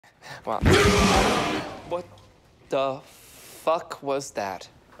Wow. What the fuck was that?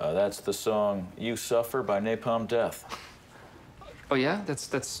 That's the song You Suffer by Napalm Death. Oh, yeah?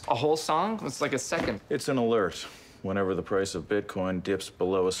 That's a whole song? It's like a second. It's an alert. Whenever the price of Bitcoin dips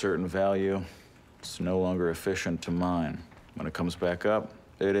below a certain value, it's no longer efficient to mine. When it comes back up,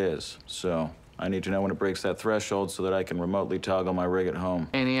 it is. So I need to know when it breaks that threshold so that I can remotely toggle my rig at home.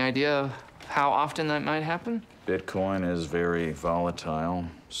 Any idea how often that might happen? Bitcoin is very volatile,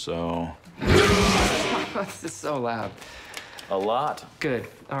 so... This is so loud. A lot. Good.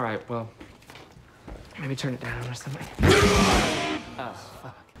 All right, well, maybe turn it down or something. Oh,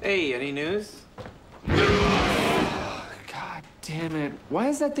 fuck. Hey, any news? God damn it. Why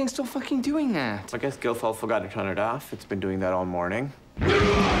is that thing still fucking doing that? I guess Gilfoyle forgot to turn it off. It's been doing that all morning.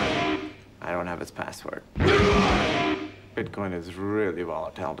 I don't have its password. Bitcoin is really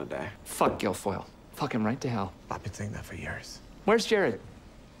volatile today. Fuck Gilfoyle. Fuck him right to hell. I've been saying that for years. Where's Jared?